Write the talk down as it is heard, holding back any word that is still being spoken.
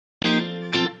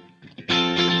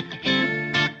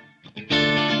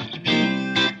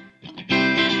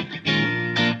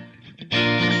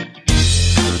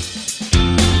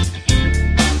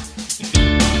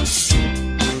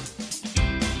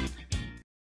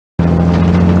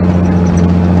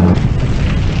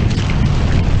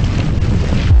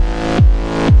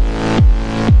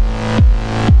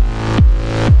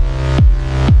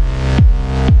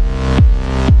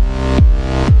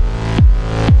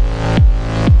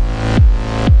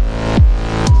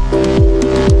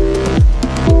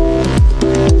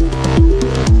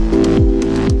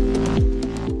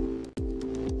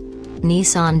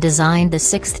Nissan designed the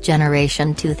 6th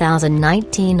generation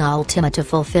 2019 Altima to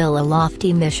fulfill a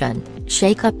lofty mission: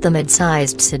 shake up the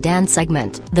mid-sized sedan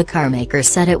segment. The carmaker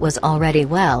said it was already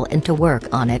well into work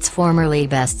on its formerly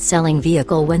best-selling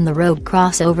vehicle when the Rogue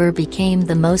crossover became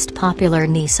the most popular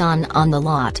Nissan on the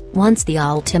lot. Once the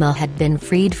Altima had been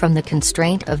freed from the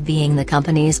constraint of being the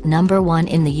company's #1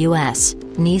 in the US,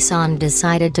 Nissan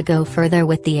decided to go further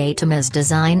with the Altima's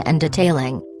design and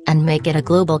detailing, and make it a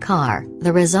global car.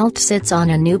 The result sits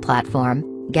on a new platform,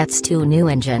 gets 2 new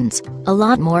engines, a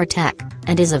lot more tech,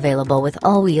 and is available with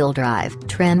all-wheel drive.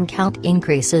 Trim count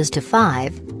increases to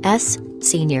 5, S,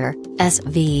 Senior,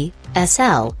 SV,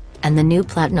 SL, and the new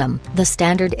Platinum. The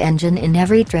standard engine in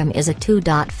every trim is a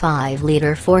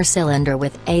 2.5-liter 4-cylinder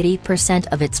with 80%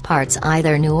 of its parts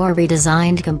either new or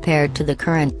redesigned compared to the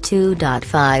current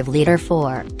 2.5-liter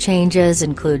 4. Changes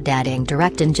include adding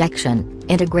direct injection,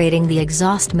 integrating the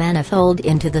exhaust manifold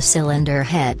into the cylinder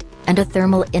head, and a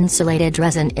thermal insulated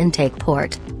resin intake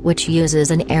port, which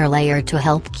uses an air layer to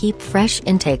help keep fresh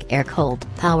intake air cold.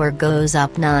 Power goes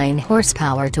up 9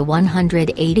 horsepower to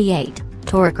 188.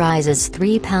 Torque rises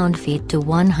 3 pound-feet to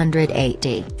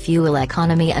 180. Fuel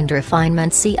economy and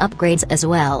refinement see upgrades as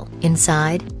well.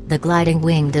 Inside, the gliding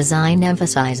wing design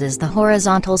emphasizes the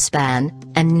horizontal span,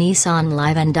 and Nissan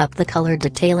livened up the color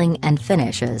detailing and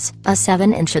finishes. A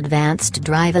 7-inch advanced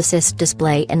drive assist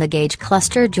display in the gauge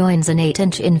cluster joins an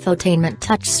 8-inch infotainment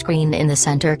touchscreen in the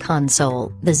center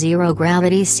console. The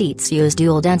zero-gravity seats use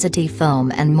dual-density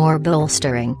foam and more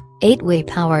bolstering. 8-way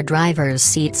power driver's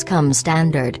seats come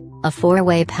standard. A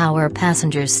 4-way power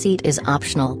passenger seat is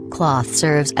optional. Cloth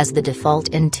serves as the default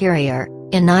interior,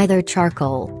 in either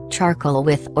charcoal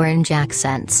with orange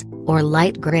accents, or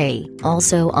light gray.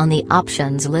 Also on the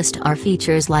options list are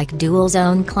features like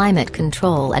dual-zone climate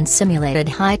control and simulated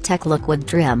high-tech liquid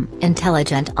trim.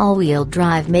 Intelligent all-wheel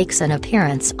drive makes an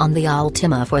appearance on the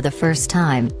Altima for the first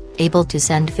time, able to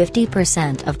send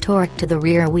 50% of torque to the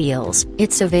rear wheels.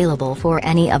 It's available for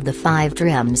any of the 5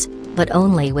 trims, but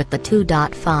only with the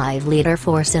 2.5-liter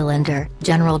 4-cylinder.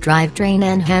 General drivetrain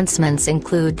enhancements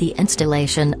include the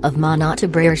installation of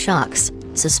monotype rear shocks,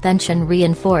 suspension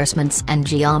reinforcements and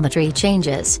geometry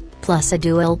changes, plus a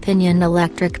dual-pinion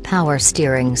electric power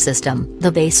steering system.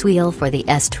 The base wheel for the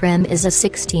S trim is a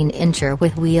 16-incher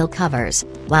with wheel covers,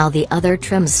 while the other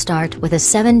trims start with a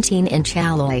 17-inch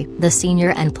alloy. The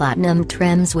Senior and Platinum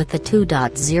trims with the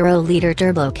 2.0-liter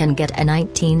turbo can get a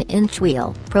 19-inch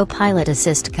wheel. Propilot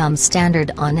assist comes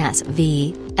standard on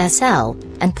SV, SL,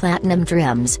 and Platinum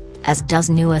trims, as does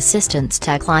new assistance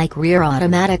tech like rear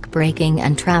automatic braking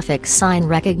and traffic sign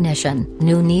recognition.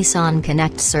 New Nissan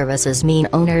Connect services mean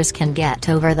owners can get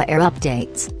over-the-air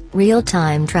updates,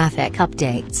 real-time traffic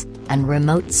updates, and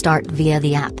remote start via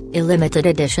the app. A limited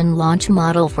edition launch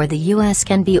model for the US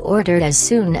can be ordered as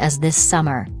soon as this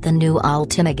summer. The new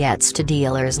Altima gets to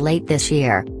dealers late this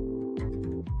year,